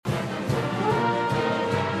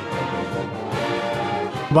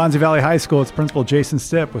Waubonsie Valley High School, it's Principal Jason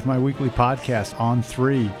Stipp with my weekly podcast, On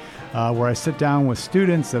 3, where I sit down with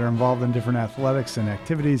students that are involved in different athletics and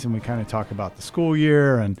activities, and we kind of talk about the school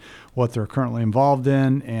year and what they're currently involved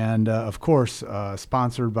in, and of course,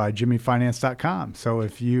 sponsored by jimmyfinance.com. So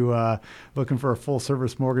if you looking for a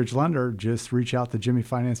full-service mortgage lender, just reach out to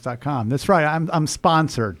jimmyfinance.com. That's right, I'm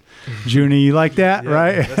sponsored. Junie, you like that,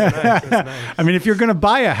 right? That's nice, that's nice. I mean, if you're going to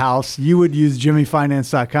buy a house, you would use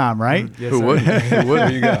jimmyfinance.com, right? Yes, Who wouldn't? There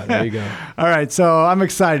you go. There you go. All right, so I'm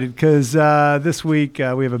excited because this week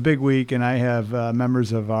we have a big week, and I have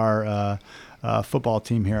members of our football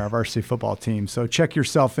team here, our varsity football team. So check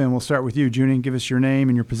yourself in. We'll start with you, Julian. Give us your name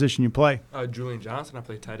and your position you play. Julian Johnson. I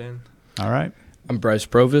play tight end. All right. I'm Bryce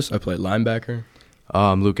Provis. I play linebacker.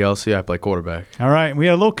 Luke Elsea. I play quarterback. All right. We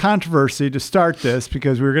had a little controversy to start this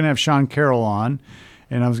because we were going to have Sean Carroll on,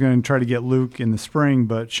 and I was going to try to get Luke in the spring,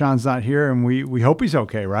 but Sean's not here, and we hope he's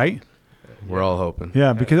okay, right? We're all hoping.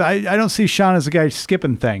 Yeah, because I don't see Sean as a guy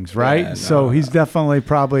skipping things, right? Yeah, no, so he's definitely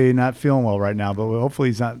probably not feeling well right now, but hopefully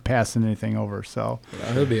he's not passing anything over. So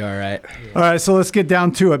he'll be all right. All right, so let's get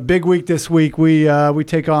down to it. Big week this week. We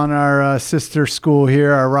take on our sister school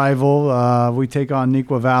here, our rival. We take on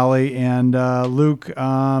Neuqua Valley. And Luke,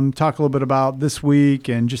 talk a little bit about this week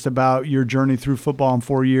and just about your journey through football in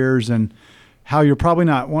 4 years and how you're probably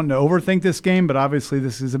not wanting to overthink this game, but obviously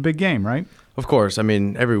this is a big game, right? Of course. I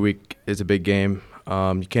mean, every week is a big game.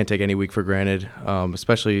 You can't take any week for granted,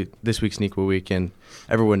 especially this week's Neuqua week, and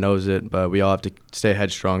everyone knows it, but we all have to stay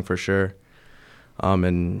headstrong for sure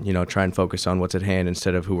and, try and focus on what's at hand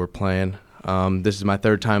instead of who we're playing. This is my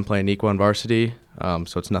third time playing Neuqua on varsity,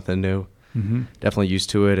 so it's nothing new. Mm-hmm. Definitely used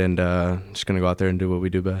to it, and just going to go out there and do what we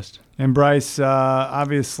do best. And Bryce,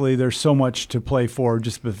 obviously there's so much to play for,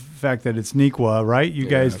 just the fact that it's Neuqua, right? You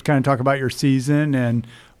guys kind of talk about your season and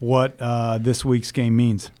what this week's game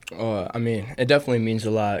means. I mean, it definitely means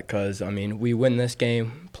a lot because, we win this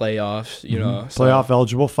game, playoffs, Playoff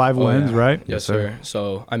eligible, 5 wins, right? Yes, sir.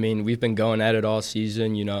 So, we've been going at it all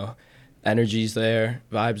season, energy's there,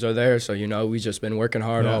 vibes are there. So, we've just been working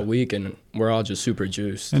hard all week, and we're all just super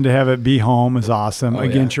juiced. And to have it be home is awesome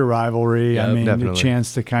against your rivalry. Yeah, definitely. The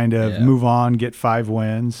chance to kind of move on, get 5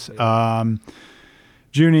 wins.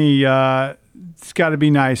 Junie, it's got to be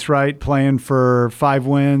nice, right? Playing for 5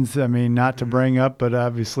 wins. Not to bring up, but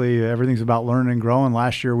obviously everything's about learning and growing.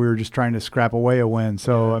 Last year we were just trying to scrap away a win.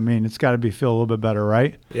 So, it's got to feel a little bit better,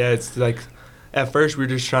 right? Yeah, it's like at first we were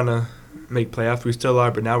just trying to make playoffs. We still are,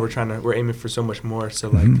 but now we're aiming for so much more.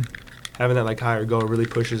 So, having that higher goal really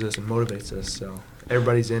pushes us and motivates us. So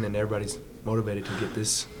everybody's in and everybody's motivated to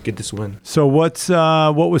get this win. So what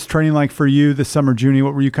was training like for you this summer, Junie?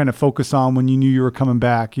 What were you kind of focused on when you knew you were coming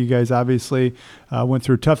back? You guys obviously went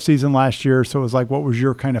through a tough season last year, so it was like, what was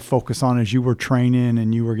your kind of focus on as you were training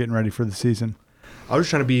and you were getting ready for the season? I was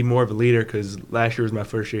trying to be more of a leader because last year was my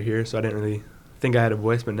first year here, so I didn't really think I had a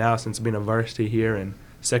voice. But now, since being a varsity here and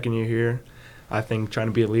second year here, I think trying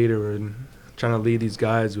to be a leader and trying to lead these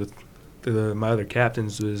guys with my other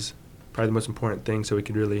captains was probably the most important thing, so we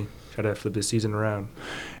could really try to flip this season around.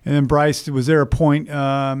 And then, Bryce, was there a point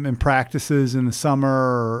in practices in the summer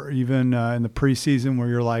or even in the preseason where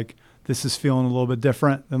you're like, this is feeling a little bit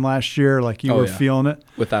different than last year, like you were feeling it?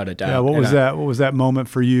 Without a doubt. Yeah, what was that moment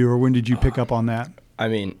for you, or when did you pick up on that?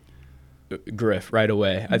 Griff right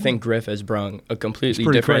away. I think Griff has brought a completely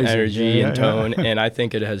different energy and tone, and I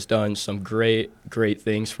think it has done some great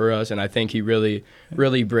things for us, and I think he really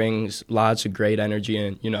brings lots of great energy,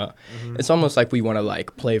 and it's almost like we want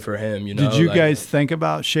to play for him. Did you guys think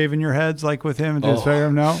about shaving your heads with him and just figure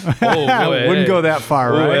him? No, wouldn't go that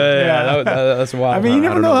far, right? That's wild. You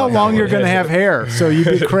never know how long you're going to have hair, so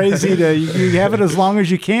you'd be crazy to you have it as long as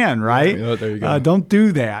you can, right? There you go. Don't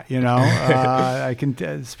do that. I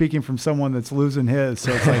can speaking from someone that's losing his,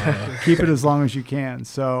 so it's like keep it as long as you can.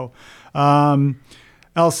 So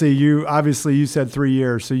Elsea, you said 3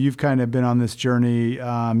 years, so you've kind of been on this journey.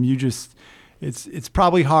 It's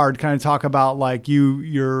probably hard kind of talk about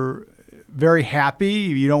you're very happy,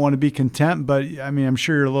 you don't want to be content, but I'm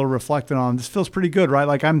sure you're a little reflecting on this feels pretty good, right?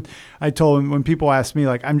 I told him when people ask me,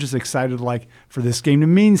 I'm just excited for this game to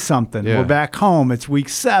mean something. We're back home, it's week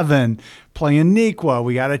 7, playing Neuqua,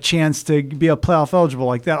 we got a chance to be a playoff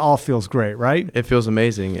eligible, that all feels great, right? It feels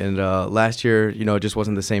amazing, and last year, it just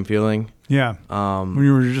wasn't the same feeling. Yeah, when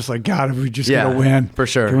you were just God, if we just get a win. For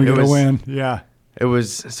sure. Can we get a win? Yeah. It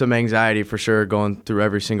was some anxiety for sure going through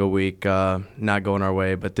every single week, not going our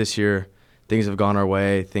way, but this year, things have gone our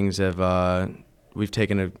way. We've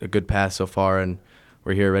taken a good path so far, and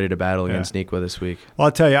we're here ready to battle against Nequa this week. Well,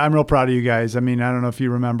 I'll tell you, I'm real proud of you guys. I mean, I don't know if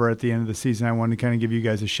you remember at the end of the season, I wanted to kind of give you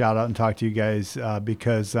guys a shout out and talk to you guys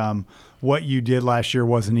because what you did last year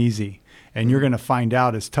wasn't easy. And you're going to find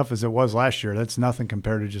out, as tough as it was last year, that's nothing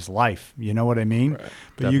compared to just life. You know what I mean? Right. But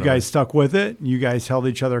Definitely. you guys stuck with it. You guys held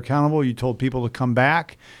each other accountable. You told people to come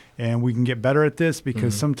back, and we can get better at this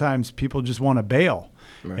because sometimes people just want to bail.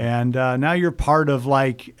 Right. And now you're part of,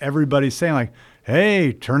 like, everybody saying, like,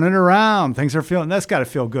 hey, turn it around. Things are feeling – that's got to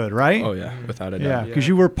feel good, right? Oh, yeah, without a doubt. Yeah, because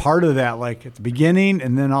you were part of that, like, at the beginning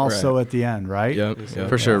and then also at the end, right? Yep.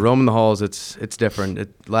 For sure. Roaming the halls, it's different.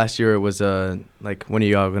 Last year it was like, when are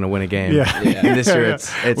y'all going to win a game? Yeah. And this year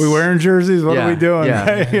it's we wearing jerseys. What are we doing?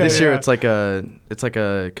 Yeah. This year it's like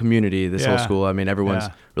a community, this whole school. I mean, everyone's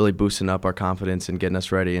really boosting up our confidence and getting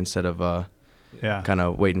us ready instead of kind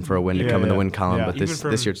of waiting for a win to come in the win column. Yeah. But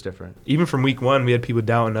this year it's different. Even from week 1, we had people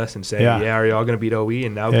doubting us and saying, are y'all going to beat OE?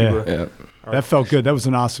 And now people that felt good. That was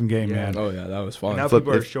an awesome game, man. Oh, yeah, that was fun. And now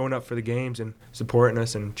people are showing up for the games and supporting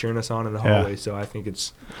us and cheering us on in the hallway. So I think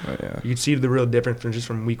it's you can see the real difference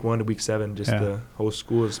from week 1 to week 7, just the whole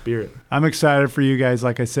school's spirit. I'm excited for you guys,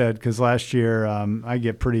 like I said, because last year I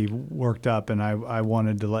get pretty worked up, and I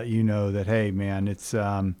wanted to let you know that, hey, man, it's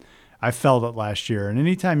I felt it last year. And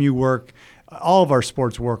anytime you work – all of our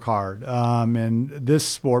sports work hard. And this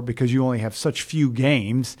sport, because you only have such few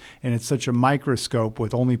games and it's such a microscope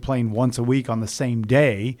with only playing once a week on the same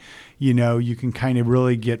day, you know, you can kind of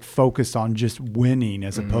really get focused on just winning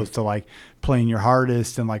as opposed to like playing your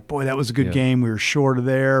hardest and like, boy, that was a good game. We were short of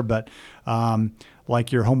there. But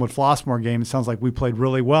like your Homewood Flossmoor game, it sounds like we played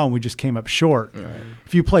really well and we just came up short. Right.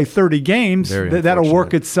 If you play 30 games, that'll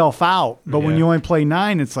work itself out. But when you only play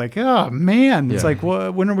 9, it's like, oh, man. It's like,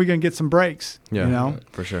 well, when are we going to get some breaks? Yeah, you know?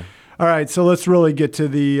 For sure. All right, so let's really get to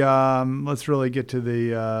the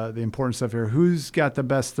the important stuff here. Who's got the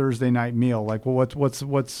best Thursday night meal? Like, well,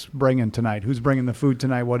 what's bringing tonight? Who's bringing the food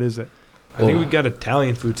tonight? What is it? I think we got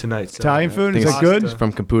Italian food tonight. So Italian food? Is that good? It's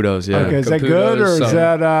from Caputo's, yeah. Okay, is that good or is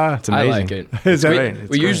that it's amazing. I like it. Is that great?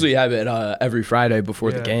 We usually have it every Friday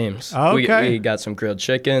before the games. Okay. We got some grilled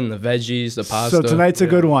chicken, the veggies, the pasta. So tonight's a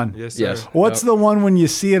good one. Yes, sir. Yes. What's the one when you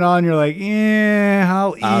see it on, you're like,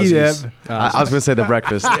 I'll eat it. I was going to say the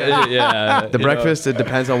breakfast. The breakfast, it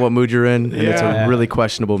depends on what mood you're in, and it's a really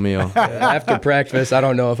questionable meal. After breakfast, I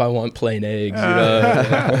don't know if I want plain eggs. You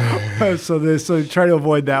know? So try to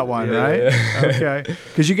avoid that one, right? Okay.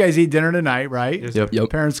 Because you guys eat dinner tonight, right? Yes,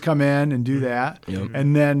 Yep. Parents come in and do that. Yep.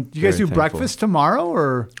 And then you guys do breakfast tomorrow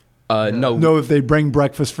or? No. No, if they bring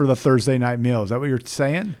breakfast for the Thursday night meal. Is that what you're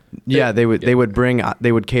saying? Yeah, they would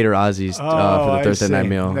cater Ozzy's for the Thursday night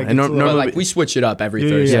meal. And normally like we switch it up every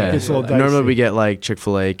Thursday. Yeah, it's a little dicey. Normally we get like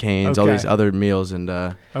Chick-fil-A, Cane's, all these other meals, and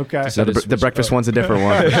so the breakfast one's a different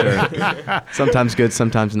one for sure. Sometimes good,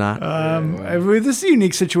 sometimes not. This is a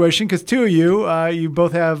unique situation because two of you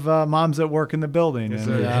both have moms that work in the building,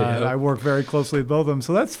 and I work very closely with both of them,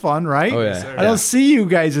 so that's fun, right? Oh yeah. I don't see you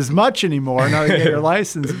guys as much anymore now that you get your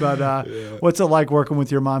license, but what's it like working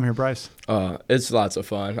with your mom here, Bryce? It's lots of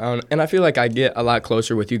fun, and I feel like I get a lot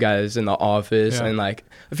closer with you guys in the office, and like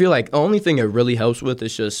I feel like the only thing it really helps with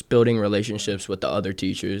is just building relationships with the other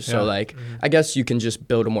teachers. So like I guess you can just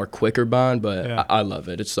build a more quicker bond, but I love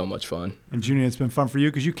it. It's so much fun. And Julian, it's been fun for you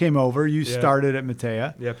because you came over, you started at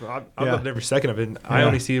Matea. Yeah, I loved every second of it. I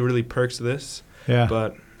only see really perks to this. Yeah,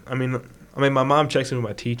 but I mean, my mom checks in with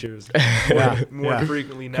my teachers more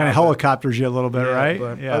frequently now. Kind of helicopters you a little bit, right?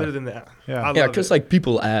 But other than that, because like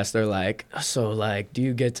people ask, they're like, so like, do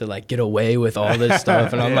you get to like get away with all this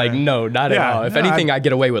stuff? And I'm like, no, not at all. If anything, I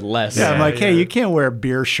get away with less. Yeah, I'm like, hey, you can't wear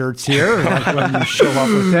beer shirts here like when you show up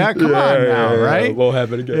with that. Come on now, right? We'll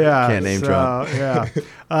have it again. Yeah, can't name drop. Yeah.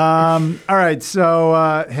 All right.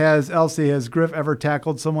 So has Griff ever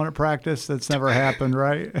tackled someone at practice? That's never happened,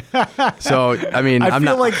 right? So I mean, I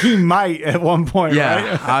feel like he might at one point.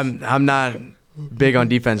 Yeah, right? I'm not big on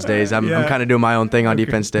defense days. I'm kind of doing my own thing on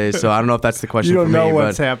defense days. So I don't know if that's the question for me. You don't know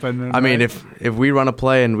what's happening. I mean, if we run a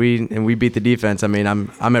play and we beat the defense, I mean,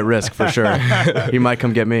 I'm at risk for sure. He might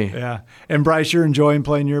come get me. Yeah. And Bryce, you're enjoying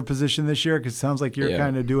playing your position this year because it sounds like you're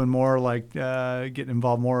kind of doing more like getting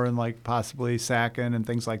involved more in like possibly sacking and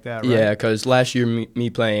things like that, right? Yeah, because last year me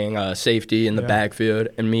playing safety in the backfield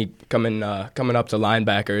and me coming up to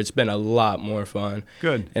linebacker, it's been a lot more fun.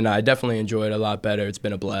 Good. And I definitely enjoy it a lot better. It's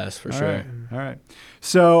been a blast for sure. All right.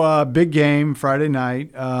 So big game Friday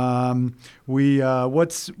night.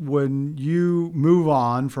 When you move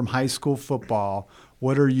on from high school football,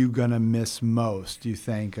 what are you gonna miss most? Do you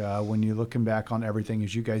think when you're looking back on everything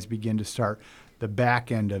as you guys begin to start the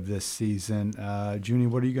back end of this season? Junie,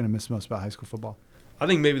 what are you gonna miss most about high school football? I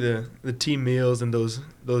think maybe the team meals and those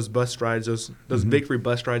bus rides, those victory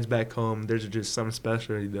bus rides back home. There's just something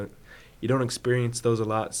special. You don't experience those a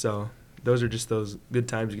lot, so those are just those good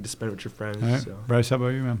times you get to spend with your friends. All right. So. Bryce, how about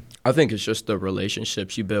you, man? I think it's just the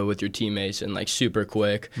relationships you build with your teammates and, like, super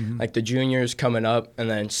quick. Like, the juniors coming up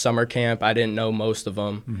and then summer camp, I didn't know most of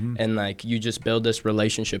them. And, like, you just build this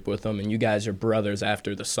relationship with them, and you guys are brothers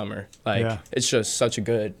after the summer. Like, it's just such a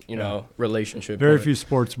good, you know, relationship. Very few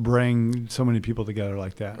sports bring so many people together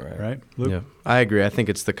like that, right? Luke? Yeah, I agree. I think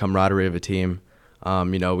it's the camaraderie of a team.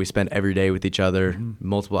 You know, we spend every day with each other,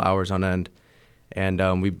 multiple hours on end.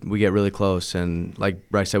 And we get really close, and like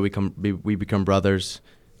Bryce said, we become brothers.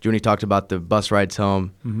 Junie talked about the bus rides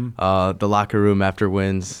home, the locker room after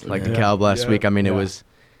wins, like the Calb last week. I mean, it was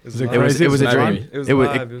a dream.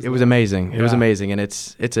 It was amazing. It was amazing, and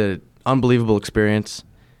it's an unbelievable experience,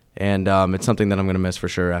 and it's something that I'm going to miss for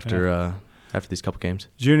sure after these couple games.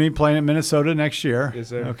 Junie playing at Minnesota next year. Yes,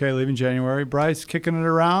 sir. Okay, leaving January. Bryce kicking it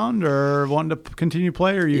around or wanting to continue to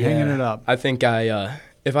play, or are you hanging it up? I think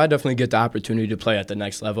if I definitely get the opportunity to play at the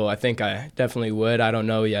next level, I think I definitely would. I don't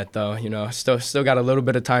know yet, though. You know, still got a little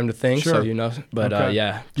bit of time to think. Sure. So, you know, but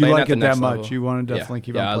yeah. You like it that much. You want to definitely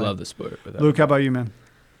keep on playing. Yeah, I love the sport. Luke, how about you, man?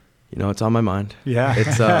 You know, it's on my mind. Yeah.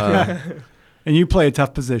 It's and you play a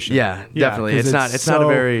tough position. Yeah, definitely. It's not a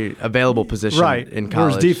very available position in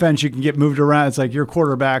college. Whereas defense, you can get moved around. It's like you're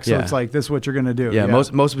quarterback, so it's like this is what you're going to do. Yeah,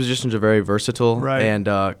 most positions are very versatile. And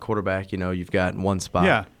quarterback, you know, you've got one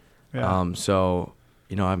spot. Yeah. So,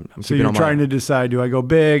 you know, I'm so you're trying to decide, do I go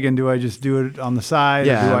big and do I just do it on the side?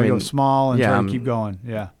 Yeah, or do I go small and try to keep going?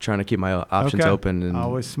 Yeah. Trying to keep my options open. And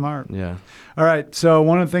always smart. Yeah. All right. So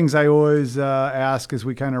one of the things I always ask as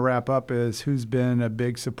we kind of wrap up is who's been a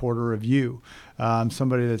big supporter of you?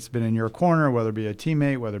 Somebody that's been in your corner, whether it be a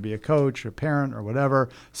teammate, whether it be a coach, a parent, or whatever,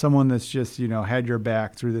 someone that's just, you know, had your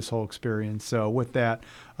back through this whole experience. So with that,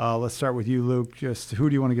 let's start with you, Luke. Just who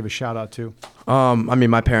do you want to give a shout out to? I mean,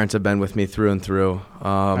 my parents have been with me through and through.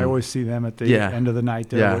 I always see them at the end of the night.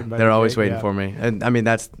 They're always waiting for me. And I mean,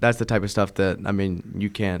 that's the type of stuff that, I mean, you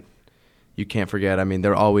can't forget. I mean,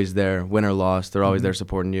 they're always there, win or loss. They're always there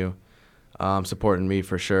supporting you, supporting me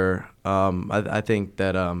for sure. I think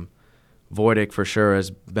that Voidick for sure has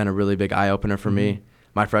been a really big eye-opener for me.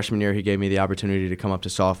 My freshman year, he gave me the opportunity to come up to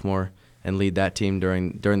sophomore and lead that team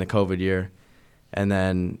during the COVID year. And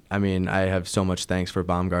then, I mean, I have so much thanks for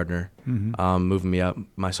Baumgartner moving me up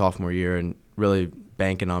my sophomore year and really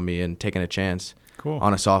banking on me and taking a chance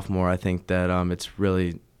on a sophomore. I think that it's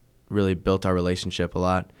really, really built our relationship a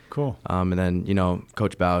lot. Cool. And then, you know,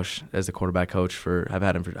 Coach Bausch as the quarterback coach I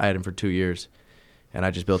had him for 2 years. And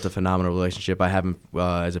I just built a phenomenal relationship. I have him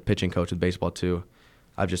as a pitching coach with baseball, too.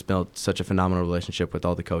 I've just built such a phenomenal relationship with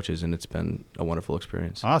all the coaches, and it's been a wonderful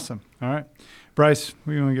experience. Awesome. All right. Bryce,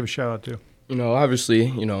 who do you want to give a shout-out to? You know, obviously,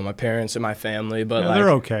 you know, my parents and my family, but they're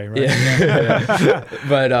okay, right? Yeah.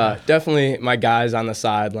 But definitely my guys on the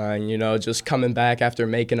sideline, you know, just coming back after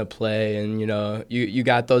making a play, and, you know, you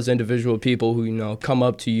got those individual people who, you know, come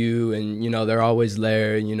up to you and, you know, they're always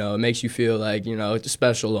there, and, you know, it makes you feel like, you know, it's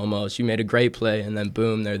special almost. You made a great play and then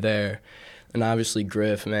boom, they're there. And obviously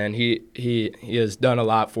Griff, man, he has done a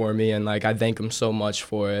lot for me, and, like, I thank him so much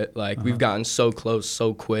for it. Like, we've gotten so close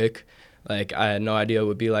so quick. Like, I had no idea it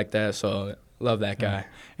would be like that, so love that guy.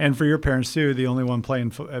 And for your parents, too, the only one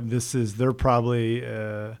playing they're probably,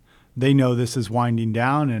 they know this is winding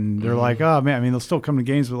down, and they're like, oh, man, I mean, they'll still come to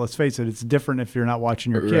games, but let's face it, it's different if you're not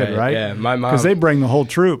watching your kid, right? Yeah, my mom. Because they bring the whole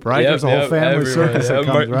troop, right? There's a whole family circus that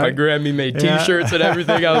comes, right? My Grammy made T-shirts and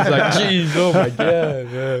everything. I was like, geez, oh, my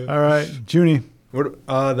God. Man. All right, Junie.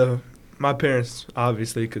 My parents,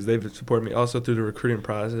 obviously, because they've supported me also through the recruiting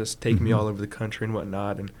process, take me all over the country and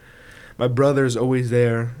whatnot, and my brother's always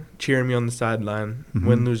there, cheering me on the sideline,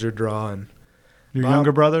 win, lose, or draw. And your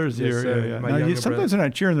younger brothers? Yes, sir, sometimes they're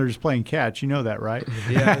not cheering, they're just playing catch. You know that, right?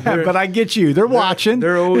 Yeah. But I get you. They're watching.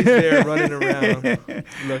 They're always there running around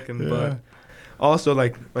looking. Yeah. But also,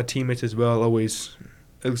 like, my teammates as well, always,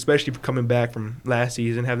 especially coming back from last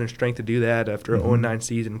season, having the strength to do that after an 0-9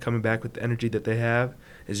 season, coming back with the energy that they have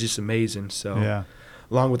is just amazing. So.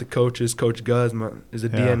 Along with the coaches, Coach Guz is a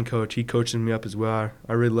DN coach. He coaches me up as well.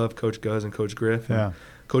 I really love Coach Guz and Coach Griff. And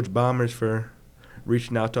Coach Bombers for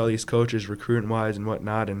reaching out to all these coaches, recruiting-wise and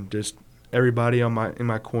whatnot, and just everybody in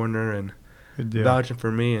my corner and vouching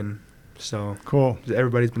for me. And so cool.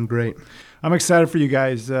 Everybody's been great. I'm excited for you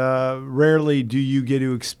guys. Rarely do you get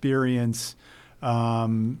to experience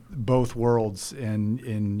both worlds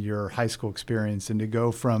in your high school experience, and to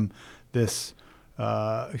go from this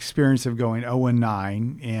experience of going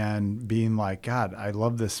 0-9 and being like, God, I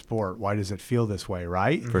love this sport. Why does it feel this way,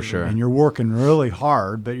 right? For sure. And you're working really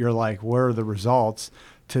hard, but you're like, where are the results?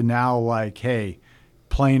 To now like, hey,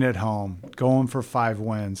 playing at home, going for 5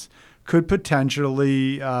 wins. Could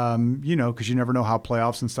potentially, because you never know how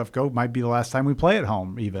playoffs and stuff go. Might be the last time we play at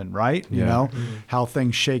home even, right? Yeah. You know, how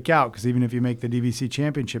things shake out. Because even if you make the DVC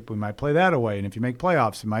championship, we might play that away. And if you make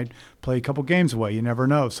playoffs, you might play a couple games away. You never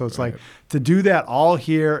know. So it's like to do that all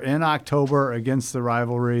here in October against the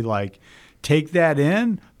rivalry, like take that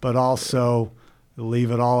in, but also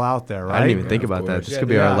leave it all out there, right? I didn't even think about that. This could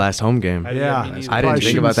be our last home game. I didn't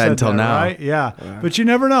think about that until now. Right? Yeah. But you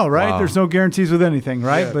never know, right? Wow. There's no guarantees with anything,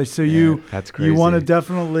 right? Yeah. But so That's crazy. you want to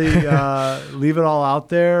definitely leave it all out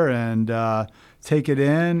there and take it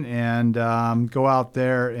in and go out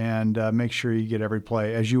there and make sure you get every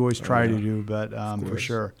play, as you always try to do. But for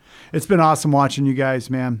sure, it's been awesome watching you guys,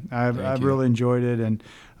 man. I've really enjoyed it, and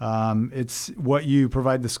it's what you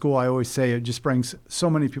provide the school. I always say it just brings so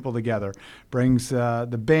many people together. Brings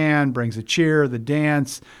the band, brings the cheer, the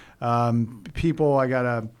dance. People, I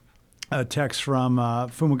got a text from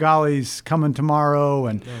Fumagali's coming tomorrow,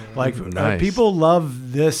 and Nice. people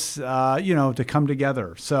love this, to come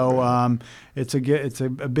together. So it's a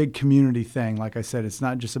big community thing. Like I said, it's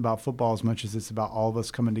not just about football as much as it's about all of us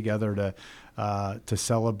coming together to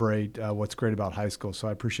celebrate what's great about high school. So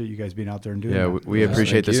I appreciate you guys being out there and doing that. Yeah, we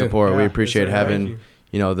appreciate the support. Yeah. We appreciate Yes, sir. Thank having you.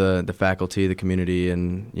 the faculty, the community,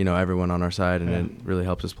 and everyone on our side, and it really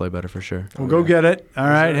helps us play better for sure. Well, go get it. All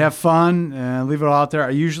right, have fun and leave it all out there.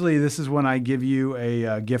 Usually, this is when I give you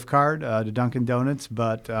a gift card to Dunkin' Donuts,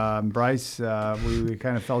 but Bryce, we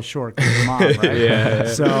kind of fell short because of your mom, right? Yeah.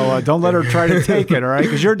 So don't let her try to take it, all right?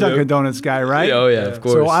 Because you're a Dunkin' Donuts guy, right? Oh, yeah, of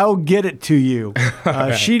course. So I'll get it to you.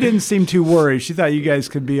 She didn't seem too worried. She thought you guys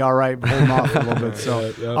could be all right holding off a little bit.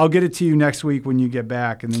 So I'll get it to you next week when you get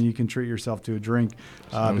back, and then you can treat yourself to a drink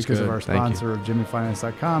because good. of our Thank you. sponsor of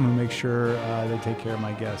JimmyFinance.com, who makes sure they take care of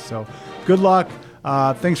my guests. So good luck.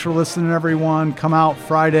 Thanks for listening, everyone. Come out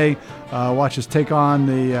Friday. Watch us take on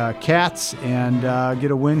the Cats and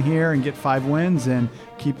get a win here and get 5 wins and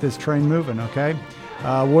keep this train moving, okay?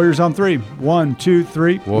 Warriors on 3. 1, 2,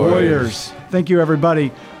 3. Warriors. Thank you,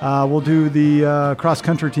 everybody. We'll do the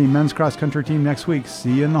cross-country team, men's cross-country team next week.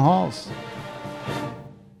 See you in the halls.